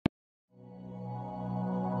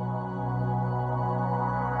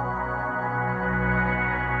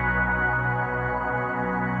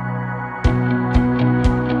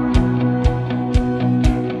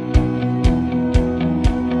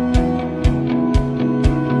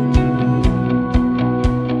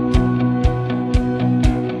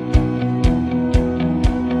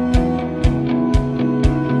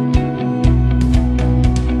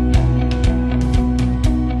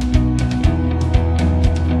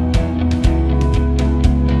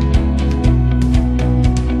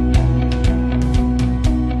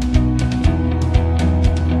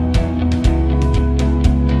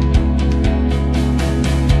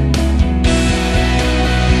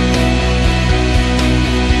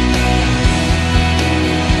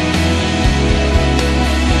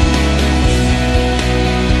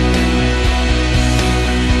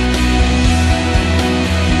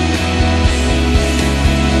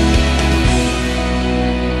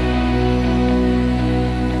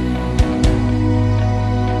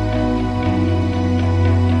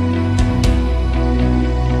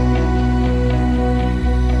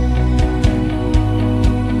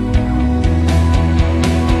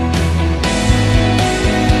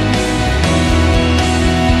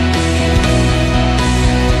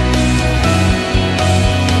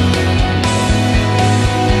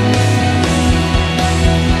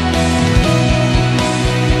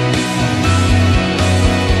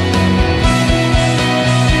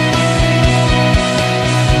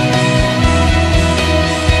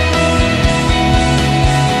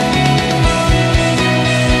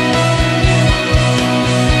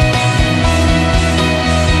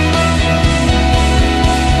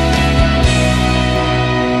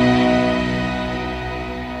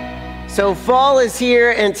So fall is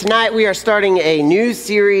here, and tonight we are starting a new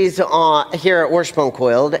series here at Worship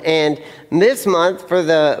Uncoiled. And this month, for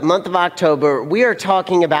the month of October, we are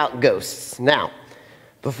talking about ghosts. Now,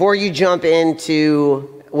 before you jump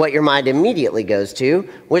into what your mind immediately goes to,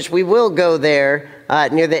 which we will go there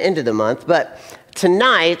near the end of the month, but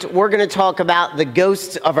tonight we're going to talk about the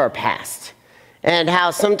ghosts of our past and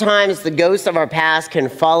how sometimes the ghosts of our past can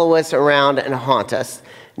follow us around and haunt us.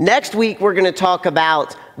 Next week, we're going to talk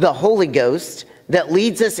about the Holy Ghost that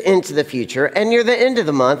leads us into the future. And near the end of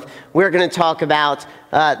the month, we're going to talk about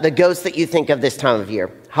the ghosts that you think of this time of year,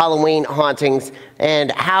 Halloween hauntings,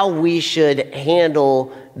 and how we should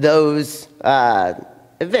handle those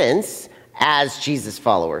events as Jesus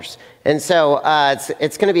followers. And so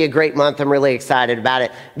it's going to be a great month. I'm really excited about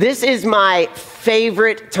it. This is my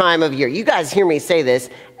favorite time of year. You guys hear me say this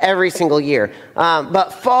every single year.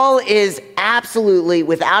 But fall is absolutely,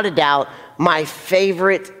 without a doubt, my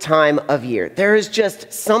favorite time of year. There is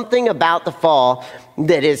just something about the fall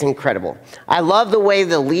that is incredible. I love the way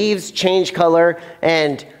the leaves change color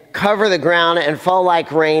and cover the ground and fall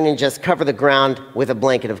like rain and just cover the ground with a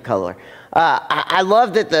blanket of color. I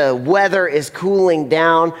love that the weather is cooling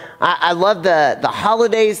down. I love the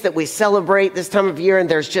holidays that we celebrate this time of year, and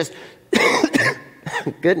there's just,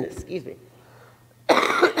 goodness, excuse me.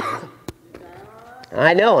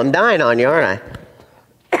 I know, I'm dying on you, aren't I?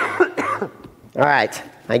 All right,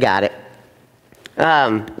 I got it.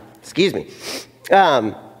 Excuse me.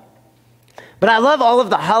 But I love all of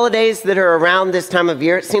the holidays that are around this time of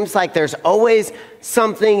year. It seems like there's always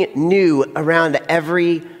something new around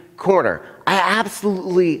every corner. I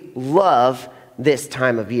absolutely love this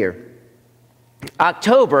time of year.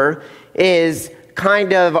 October is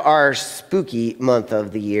kind of our spooky month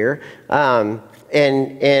of the year.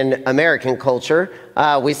 In American culture,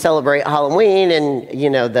 we celebrate Halloween, and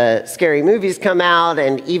the scary movies come out,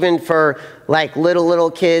 and even for like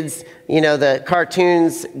little kids, the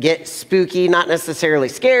cartoons get spooky, not necessarily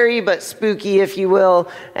scary, but spooky, if you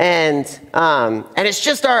will, and it's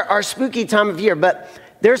just our spooky time of year. But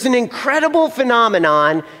there's an incredible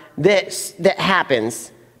phenomenon that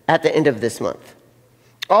happens at the end of this month.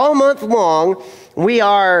 All month long, we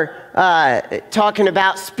are talking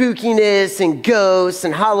about spookiness and ghosts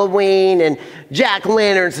and Halloween and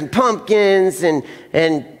jack-o'-lanterns and pumpkins and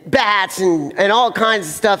bats and all kinds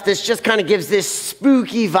of stuff. This just kind of gives this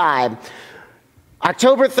spooky vibe.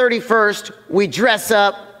 October 31st, we dress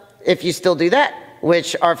up, if you still do that,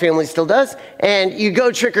 which our family still does, and you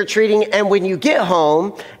go trick-or-treating, and when you get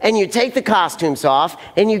home and you take the costumes off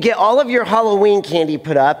and you get all of your Halloween candy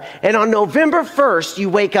put up, and on November 1st you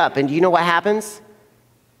wake up, and do you know what happens?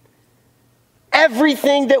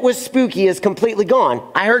 Everything that was spooky is completely gone.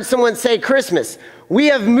 I heard someone say Christmas. We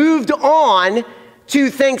have moved on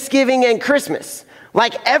to Thanksgiving and Christmas.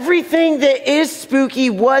 Like everything that is spooky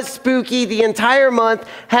was spooky the entire month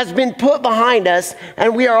has been put behind us,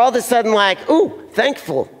 and we are all of a sudden like, ooh,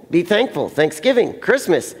 be thankful, Thanksgiving,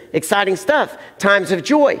 Christmas, exciting stuff, times of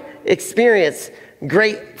joy, experience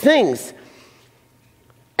great things.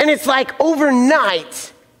 And it's like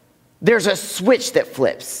overnight, there's a switch that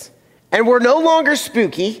flips, and we're no longer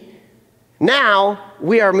spooky. Now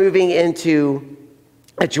we are moving into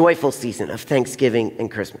a joyful season of Thanksgiving and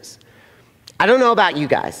Christmas. I don't know about you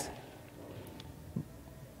guys.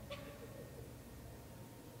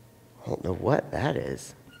 I don't know what that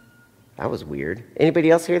is. That was weird.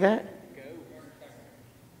 Anybody else hear that?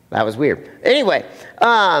 That was weird. Anyway,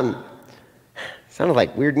 sounded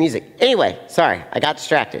like weird music. Anyway, sorry, I got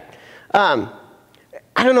distracted. I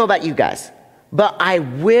don't know about you guys, but I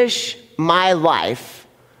wish my life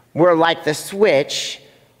were like the switch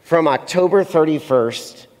from October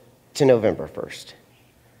 31st to November 1st.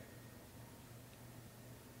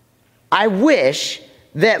 I wish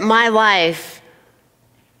that my life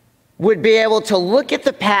would be able to look at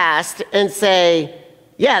the past and say,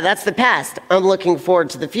 yeah, that's the past. I'm looking forward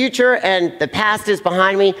to the future, and the past is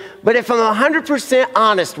behind me. But if I'm 100%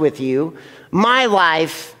 honest with you, my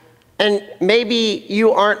life, and maybe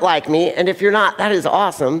you aren't like me, and if you're not, that is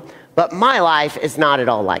awesome, but my life is not at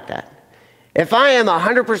all like that. If I am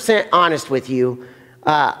 100% honest with you,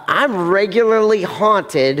 I'm regularly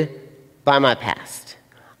haunted by my past.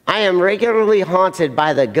 I am regularly haunted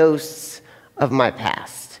by the ghosts of my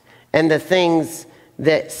past and the things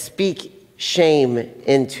that speak shame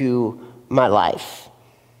into my life.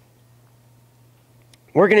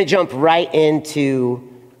 We're going to jump right into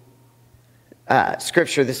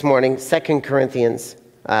scripture this morning, 2 Corinthians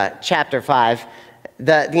chapter 5.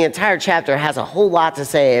 The entire chapter has a whole lot to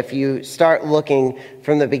say if you start looking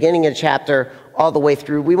from the beginning of the chapter all the way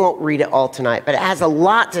through. We won't read it all tonight, but it has a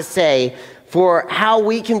lot to say for how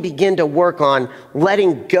we can begin to work on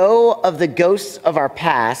letting go of the ghosts of our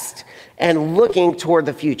past and looking toward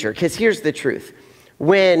the future. Because here's the truth.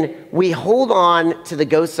 When we hold on to the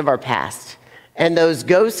ghosts of our past and those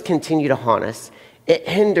ghosts continue to haunt us, it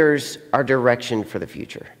hinders our direction for the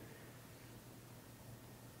future.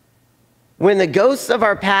 When the ghosts of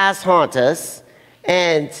our past haunt us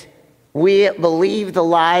and we believe the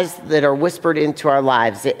lies that are whispered into our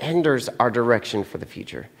lives, it hinders our direction for the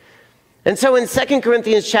future. And so in 2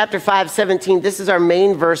 Corinthians chapter 5:17, this is our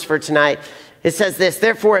main verse for tonight. It says this,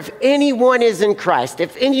 therefore, if anyone is in Christ,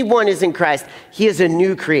 he is a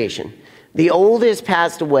new creation. The old is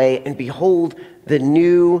passed away, and behold, the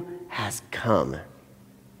new has come.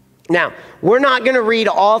 Now, we're not going to read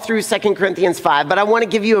all through 2 Corinthians 5, but I want to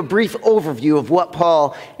give you a brief overview of what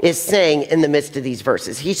Paul is saying in the midst of these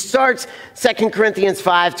verses. He starts 2 Corinthians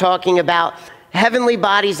 5 talking about heavenly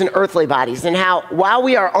bodies and earthly bodies, and how while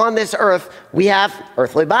we are on this earth, we have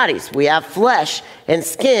earthly bodies. We have flesh and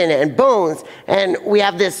skin and bones, and we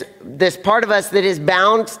have this part of us that is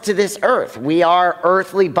bound to this earth. We are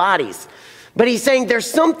earthly bodies. But he's saying there's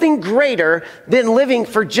something greater than living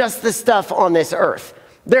for just the stuff on this earth.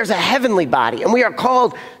 There's a heavenly body, and we are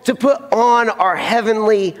called to put on our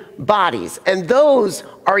heavenly bodies. And those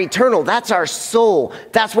are eternal. That's our soul.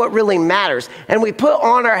 That's what really matters. And we put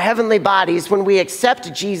on our heavenly bodies when we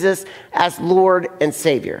accept Jesus as Lord and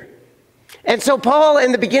Savior. And so Paul,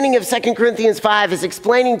 in the beginning of 2 Corinthians 5, is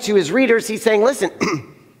explaining to his readers, he's saying, listen,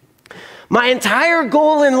 my entire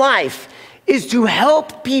goal in life is to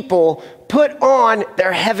help people put on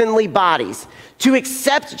their heavenly bodies, to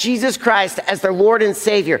accept Jesus Christ as their Lord and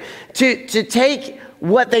Savior, to take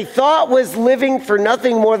what they thought was living for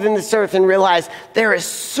nothing more than this earth and realize there is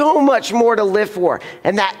so much more to live for.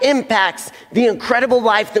 And that impacts the incredible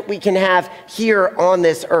life that we can have here on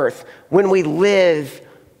this earth when we live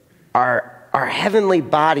our heavenly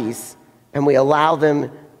bodies and we allow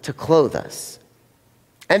them to clothe us.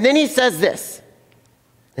 And then he says this,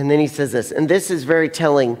 and this is very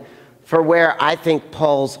telling for where I think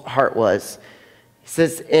Paul's heart was. He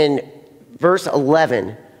says in verse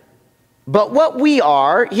 11, but what we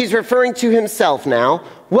are, he's referring to himself now,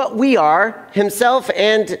 what we are, himself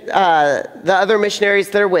and the other missionaries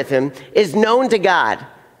that are with him, is known to God.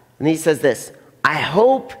 And he says this, I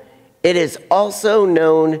hope it is also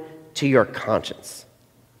known to your conscience.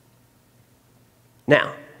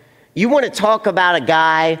 Now, you want to talk about a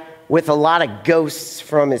guy with a lot of ghosts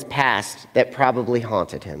from his past that probably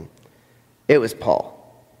haunted him. It was Paul.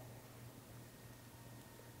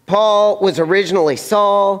 Paul was originally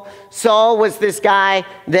Saul. Saul was this guy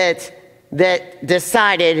that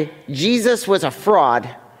decided Jesus was a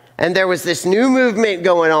fraud. And there was this new movement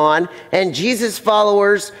going on. And Jesus'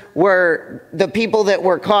 followers were the people that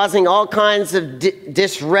were causing all kinds of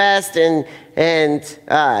disrest and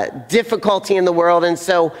difficulty in the world. And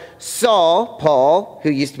so Saul, Paul, who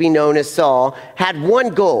used to be known as Saul, had one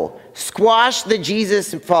goal: squash the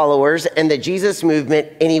Jesus followers and the Jesus movement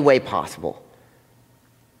any way possible.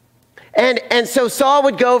 And so Saul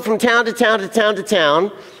would go from town to town to town to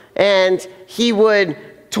town, and he would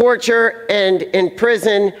torture and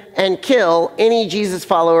imprison and kill any Jesus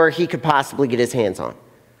follower he could possibly get his hands on.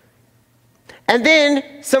 And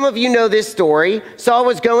then, some of you know this story, Saul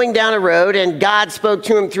was going down a road, and God spoke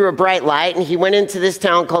to him through a bright light, and he went into this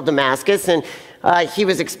town called Damascus, and he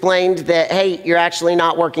was explained that, hey, you're actually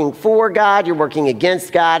not working for God, you're working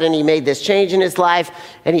against God. And he made this change in his life,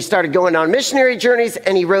 and he started going on missionary journeys,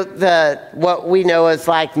 and he wrote what we know as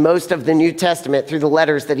like most of the New Testament through the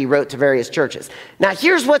letters that he wrote to various churches. Now,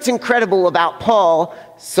 here's what's incredible about Paul,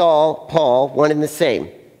 Saul, Paul, one and the same.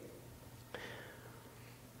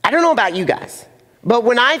 I don't know about you guys, but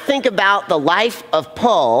when I think about the life of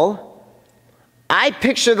Paul, I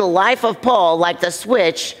picture the life of Paul like the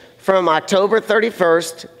switch from October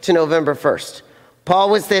 31st to November 1st. Paul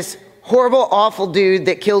was this horrible, awful dude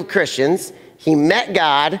that killed Christians. He met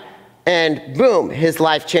God, and boom, his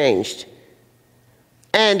life changed.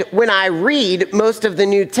 And when I read most of the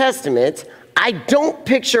New Testament, I don't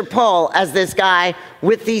picture Paul as this guy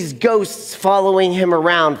with these ghosts following him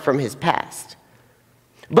around from his past.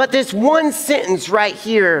 But this one sentence right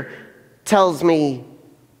here tells me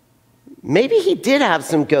maybe he did have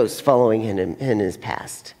some ghosts following him in his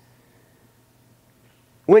past.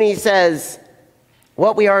 When he says,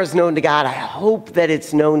 what we are is known to God, I hope that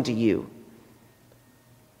it's known to you.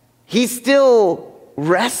 He's still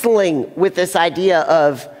wrestling with this idea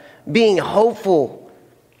of being hopeful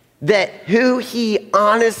that who he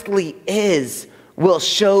honestly is will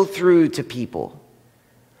show through to people.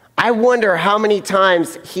 I wonder how many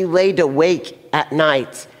times he laid awake at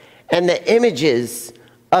night and the images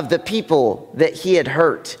of the people that he had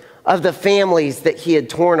hurt, of the families that he had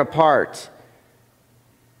torn apart,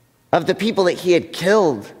 of the people that he had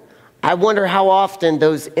killed. I wonder how often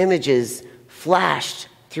those images flashed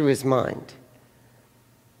through his mind.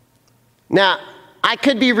 Now, I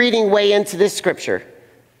could be reading way into this scripture,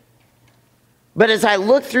 but as I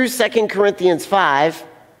look through 2 Corinthians 5,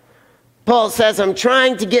 Paul says, I'm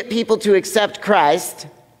trying to get people to accept Christ,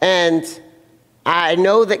 and I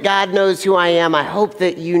know that God knows who I am. I hope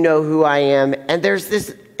that you know who I am. And there's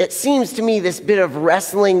this, it seems to me, this bit of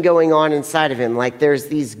wrestling going on inside of him, like there's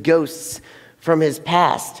these ghosts from his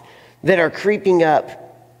past that are creeping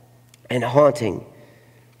up and haunting.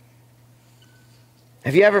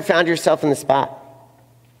 Have you ever found yourself in the spot?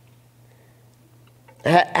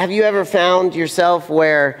 Have you ever found yourself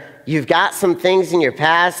where you've got some things in your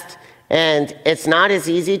past and it's not as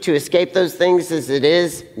easy to escape those things as it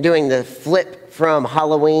is doing the flip from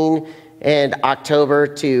Halloween and October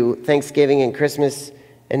to Thanksgiving and Christmas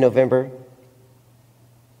and November?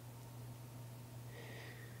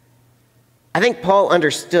 I think Paul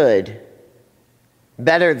understood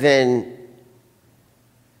better than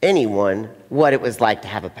anyone what it was like to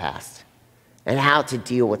have a past and how to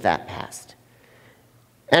deal with that past.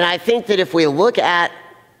 And I think that if we look at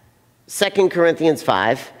 2 Corinthians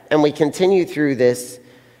 5 and we continue through this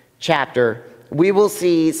chapter, we will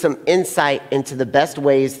see some insight into the best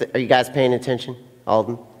ways that, are you guys paying attention?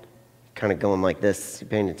 Alden? Kind of going like this, you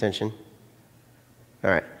paying attention?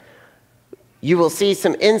 All right. You will see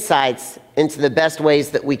some insights into the best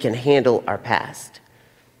ways that we can handle our past.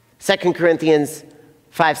 2 Corinthians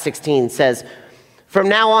 5:16 says, from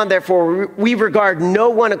now on, therefore, we regard no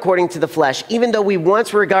one according to the flesh. Even though we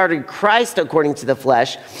once regarded Christ according to the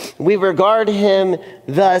flesh, we regard him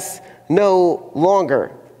thus no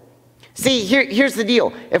longer. See, here's the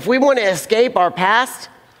deal. If we want to escape our past,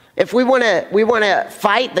 if we want to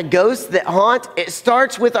fight the ghosts that haunt, it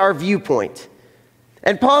starts with our viewpoint.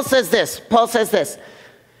 And Paul says this.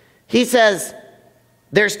 He says,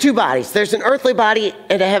 there's two bodies. There's an earthly body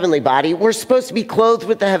and a heavenly body. We're supposed to be clothed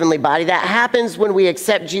with the heavenly body. That happens when we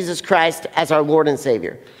accept Jesus Christ as our Lord and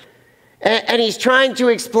Savior. And he's trying to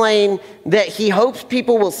explain that he hopes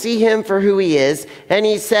people will see him for who he is. And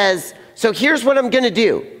he says, so here's what I'm going to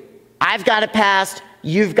do. I've got a past.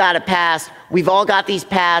 You've got a past. We've all got these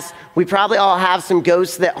pasts. We probably all have some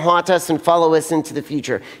ghosts that haunt us and follow us into the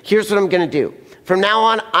future. Here's what I'm going to do. From now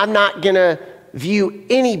on, I'm not going to view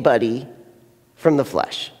anybody from the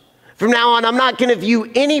flesh. From now on, I'm not going to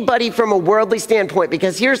view anybody from a worldly standpoint,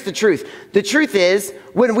 because here's the truth. The truth is,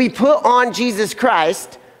 when we put on Jesus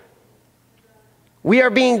Christ, we are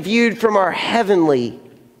being viewed from our heavenly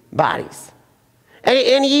bodies.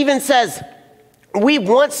 And he even says, we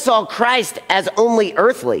once saw Christ as only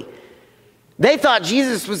earthly. They thought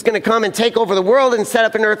Jesus was going to come and take over the world and set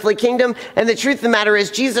up an earthly kingdom. And the truth of the matter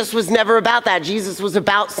is, Jesus was never about that. Jesus was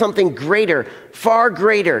about something greater, far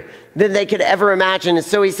greater than they could ever imagine. And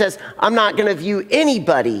so he says, I'm not going to view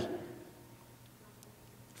anybody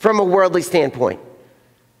from a worldly standpoint.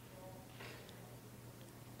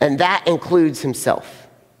 And that includes himself.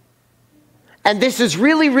 And this is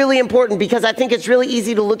really, really important, because I think it's really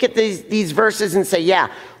easy to look at these verses and say,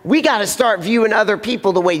 yeah, we got to start viewing other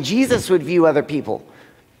people the way Jesus would view other people.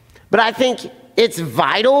 But I think it's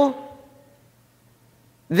vital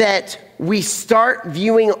that we start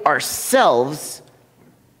viewing ourselves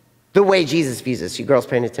the way Jesus views us. You girls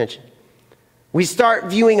paying attention? We start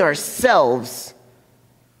viewing ourselves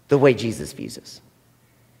the way Jesus views us.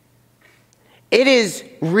 It is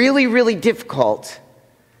really, really difficult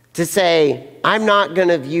to say, I'm not going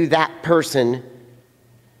to view that person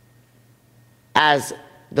as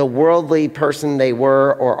the worldly person they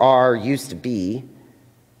were or are used to be,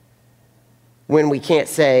 when we can't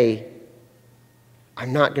say,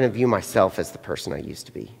 I'm not going to view myself as the person I used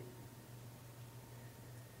to be.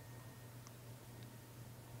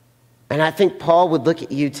 And I think Paul would look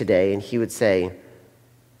at you today and he would say,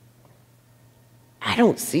 I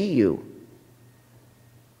don't see you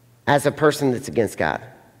as a person that's against God.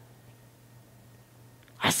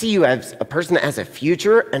 I see you as a person that has a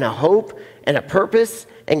future and a hope and a purpose,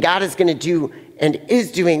 and God is going to do and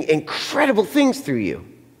is doing incredible things through you.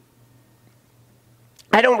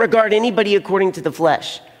 I don't regard anybody according to the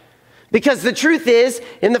flesh. Because the truth is,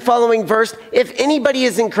 in the following verse, if anybody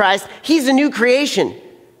is in Christ, he's a new creation.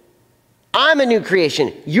 I'm a new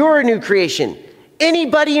creation. You're a new creation.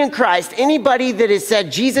 Anybody in Christ, anybody that has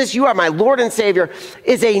said, Jesus, you are my Lord and Savior,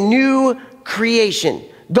 is a new creation.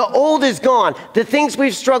 The old is gone. The things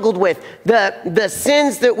we've struggled with, the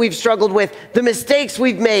sins that we've struggled with, the mistakes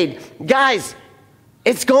we've made. Guys,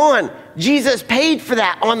 It's gone. Jesus paid for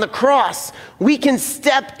that on the cross. We can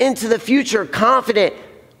step into the future confident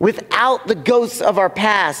without the ghosts of our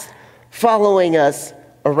past following us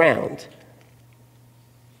around.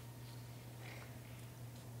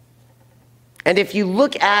 And if you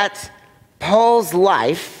look at Paul's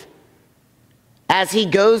life as he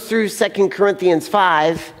goes through 2 Corinthians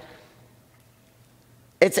 5,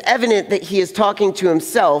 it's evident that he is talking to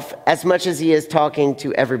himself as much as he is talking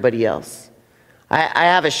to everybody else. I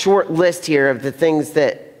have a short list here of the things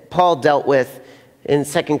that Paul dealt with in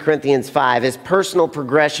 2 Corinthians 5, his personal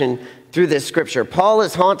progression through this scripture. Paul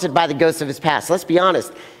is haunted by the ghosts of his past. Let's be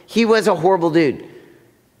honest. He was a horrible dude.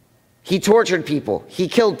 He tortured people. He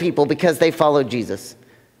killed people because they followed Jesus.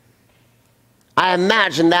 I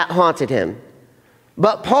imagine that haunted him.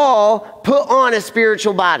 But Paul put on a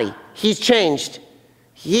spiritual body. He's changed.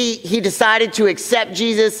 He decided to accept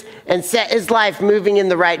Jesus and set his life moving in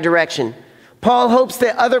the right direction. Paul hopes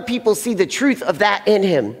that other people see the truth of that in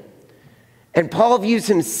him. And Paul views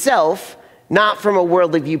himself not from a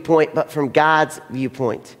worldly viewpoint, but from God's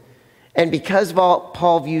viewpoint. And because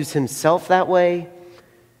Paul views himself that way,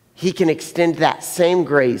 he can extend that same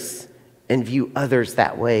grace and view others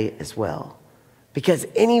that way as well. Because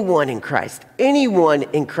anyone in Christ is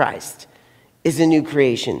a new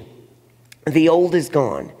creation. The old is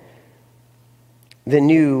gone. The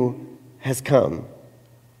new has come.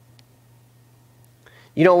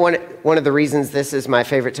 You know, one of the reasons this is my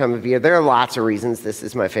favorite time of year, there are lots of reasons this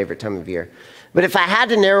is my favorite time of year. But if I had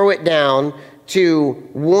to narrow it down to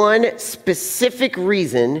one specific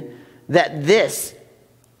reason that this,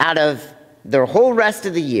 out of the whole rest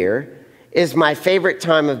of the year, is my favorite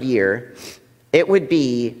time of year, it would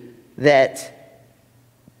be that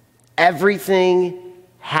everything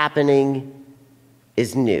happening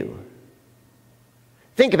is new.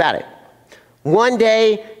 Think about it. One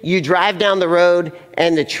day you drive down the road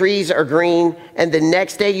and the trees are green, and the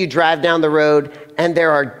next day you drive down the road and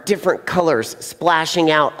there are different colors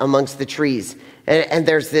splashing out amongst the trees. And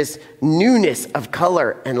there's this newness of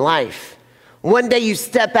color and life. One day you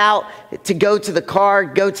step out to go to the car,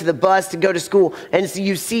 go to the bus, to go to school, and so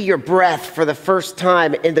you see your breath for the first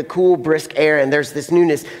time in the cool, brisk air, and there's this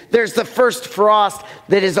newness. There's the first frost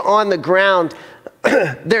that is on the ground.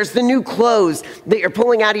 There's the new clothes that you're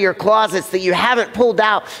pulling out of your closets that you haven't pulled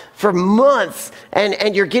out for months,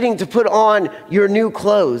 and you're getting to put on your new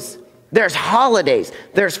clothes. There's holidays,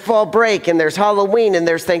 there's fall break, and there's Halloween, and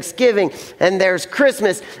there's Thanksgiving, and there's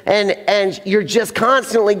Christmas, and you're just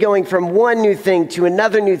constantly going from one new thing to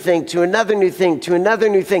another new thing, to another new thing, to another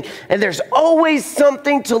new thing, and there's always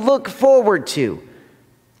something to look forward to.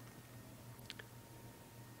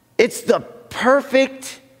 It's the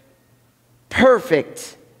perfect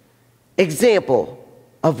example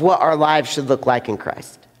of what our lives should look like in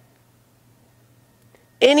Christ.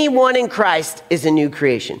 Anyone in Christ is a new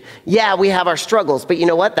creation. Yeah, we have our struggles, but you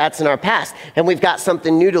know what? That's in our past, and we've got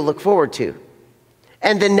something new to look forward to.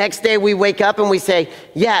 And the next day we wake up and we say,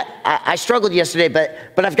 yeah, I struggled yesterday,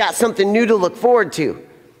 but I've got something new to look forward to.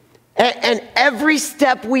 And every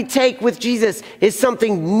step we take with Jesus is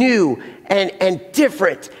something new and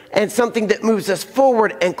different, and something that moves us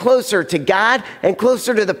forward and closer to God and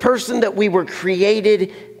closer to the person that we were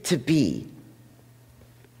created to be.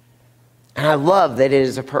 And I love that it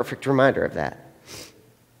is a perfect reminder of that.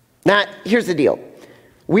 Now, here's the deal.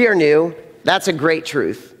 We are new. That's a great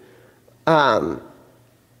truth. How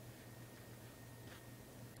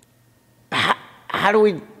do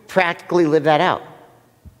we practically live that out?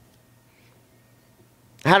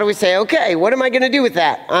 How do we say, okay, what am I going to do with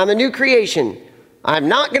that? I'm a new creation. I'm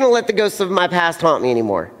not going to let the ghosts of my past haunt me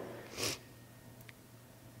anymore.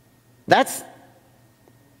 How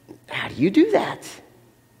do you do that?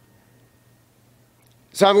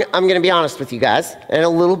 So I'm going to be honest with you guys, and a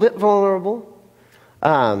little bit vulnerable.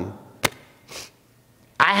 I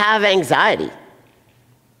have anxiety,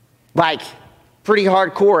 like pretty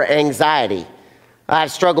hardcore anxiety. I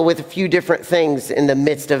struggle with a few different things in the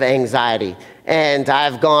midst of anxiety. And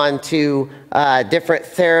I've gone to different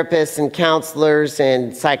therapists and counselors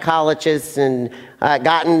and psychologists and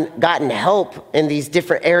gotten help in these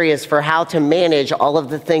different areas for how to manage all of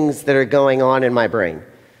the things that are going on in my brain.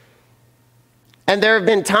 And there have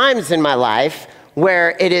been times in my life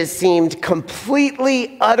where it has seemed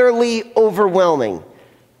completely, utterly overwhelming.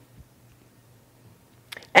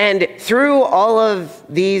 And through all of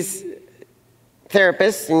these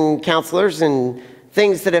therapists and counselors and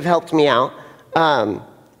things that have helped me out,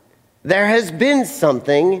 there has been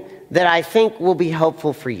something that I think will be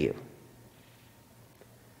helpful for you.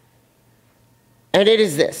 And it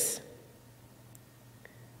is this.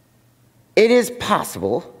 It is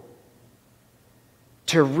possible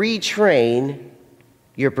to retrain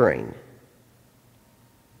your brain.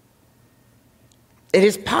 It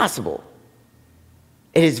is possible.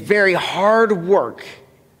 It is very hard work,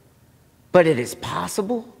 but it is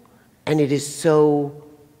possible, and it is so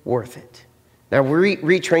worth it. Now,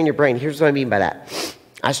 retrain your brain. Here's what I mean by that.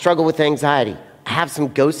 I struggle with anxiety. I have some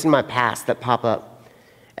ghosts in my past that pop up.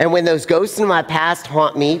 And when those ghosts in my past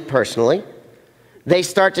haunt me personally, they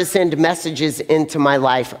start to send messages into my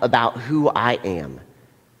life about who I am.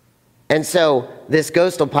 And so this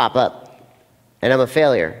ghost will pop up, and I'm a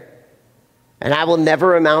failure, and I will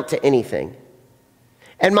never amount to anything.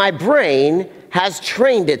 And my brain has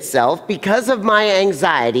trained itself, because of my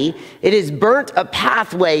anxiety, it has burnt a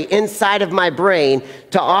pathway inside of my brain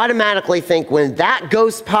to automatically think when that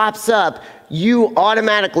ghost pops up, you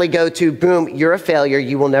automatically go to, boom, you're a failure,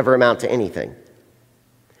 you will never amount to anything.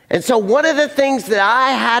 And so one of the things that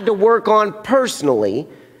I had to work on personally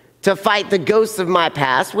to fight the ghosts of my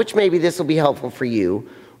past, which maybe this will be helpful for you,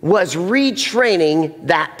 was retraining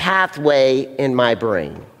that pathway in my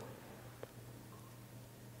brain.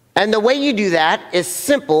 And the way you do that is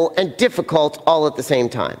simple and difficult all at the same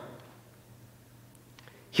time.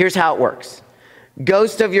 Here's how it works.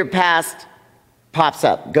 Ghost of your past pops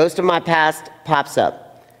up. Ghost of my past pops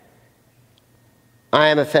up. I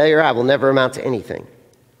am a failure. I will never amount to anything.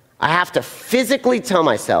 I have to physically tell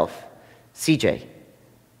myself, CJ,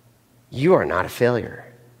 you are not a failure.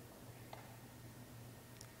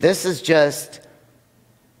 This is just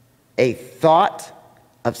a thought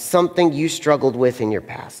of something you struggled with in your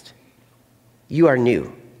past. You are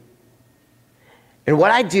new. And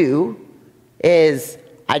what I do is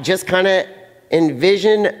I just kind of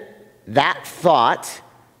envision that thought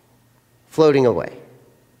floating away.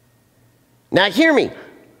 Now hear me.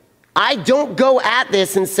 I don't go at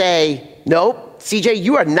this and say, nope, CJ,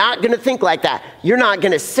 you are not going to think like that. You're not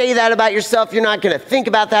going to say that about yourself. You're not going to think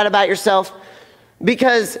about that about yourself.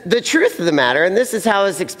 Because the truth of the matter, and this is how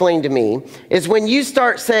it's explained to me, is when you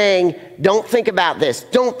start saying, don't think about this,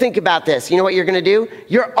 don't think about this, you know what you're going to do?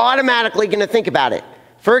 You're automatically going to think about it.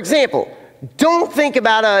 For example, don't think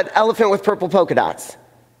about an elephant with purple polka dots.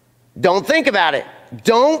 Don't think about it.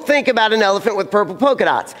 Don't think about an elephant with purple polka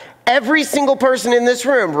dots. Every single person in this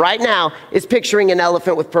room right now is picturing an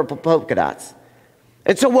elephant with purple polka dots.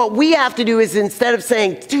 And so what we have to do is, instead of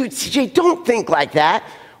saying, dude, CJ, don't think like that,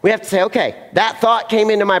 we have to say, okay, that thought came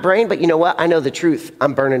into my brain, but you know what? I know the truth.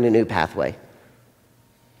 I'm burning a new pathway.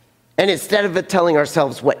 And instead of telling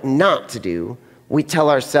ourselves what not to do, we tell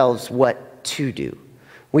ourselves what to do.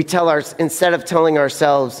 Instead of telling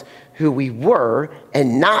ourselves who we were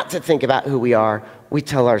and not to think about who we are, we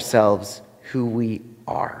tell ourselves who we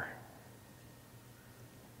are.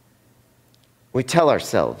 We tell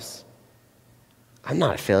ourselves, I'm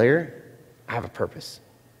not a failure. I have a purpose.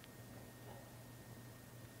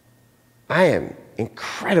 I am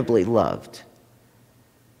incredibly loved.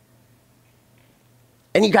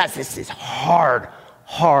 And you guys, this is hard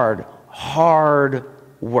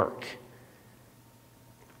work.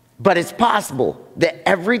 But it's possible that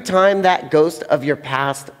every time that ghost of your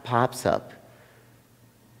past pops up,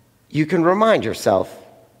 you can remind yourself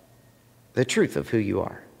the truth of who you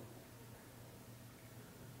are.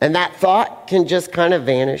 And that thought can just kind of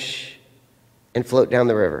vanish and float down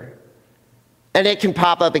the river. And it can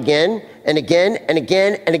pop up again and again and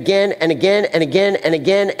again and again and again and again and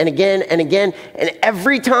again and again and again. And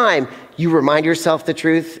every time you remind yourself the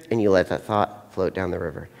truth and you let that thought float down the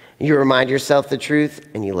river. You remind yourself the truth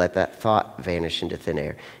and you let that thought vanish into thin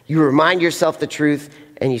air. You remind yourself the truth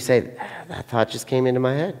and you say, that thought just came into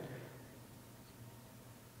my head.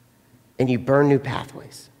 And you burn new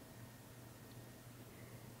pathways.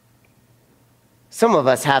 Some of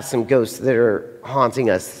us have some ghosts that are haunting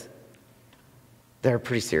us that are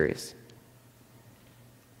pretty serious.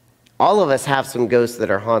 All of us have some ghosts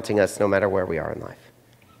that are haunting us no matter where we are in life.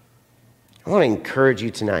 I want to encourage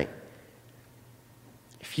you tonight.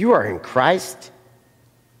 If you are in Christ,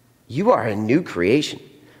 you are a new creation.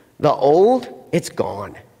 The old, it's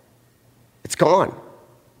gone. It's gone.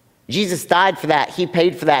 Jesus died for that. He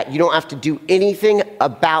paid for that. You don't have to do anything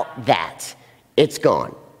about that. It's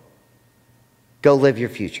gone. Go live your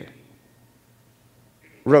future.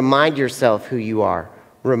 Remind yourself who you are.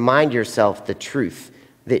 Remind yourself the truth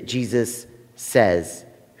that Jesus says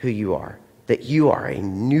who you are, that you are a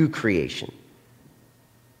new creation.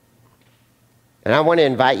 And I want to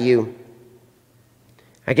invite you,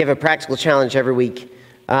 I give a practical challenge every week.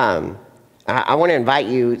 I want to invite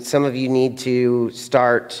you, some of you need to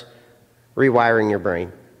start rewiring your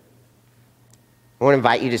brain. I want to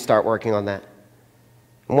invite you to start working on that.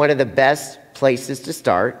 And one of the best places to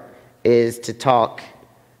start is to talk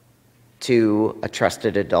to a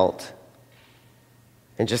trusted adult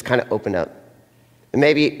and just kind of open up. And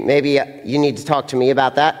maybe you need to talk to me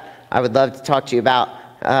about that. I would love to talk to you about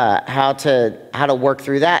how to work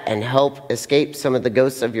through that and help escape some of the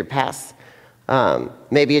ghosts of your past.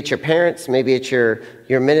 Maybe it's your parents, maybe it's your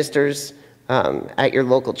ministers at your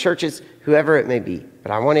local churches, whoever it may be.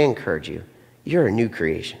 But I want to encourage you, you're a new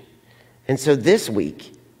creation. And so this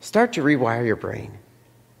week, start to rewire your brain.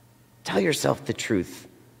 Tell yourself the truth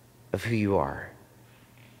of who you are.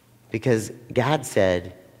 Because God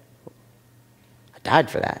said, I died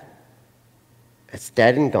for that. It's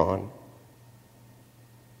dead and gone.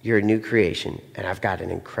 You're a new creation, and I've got an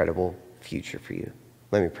incredible future for you.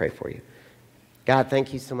 Let me pray for you. God,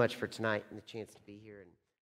 thank you so much for tonight and the chance to be here.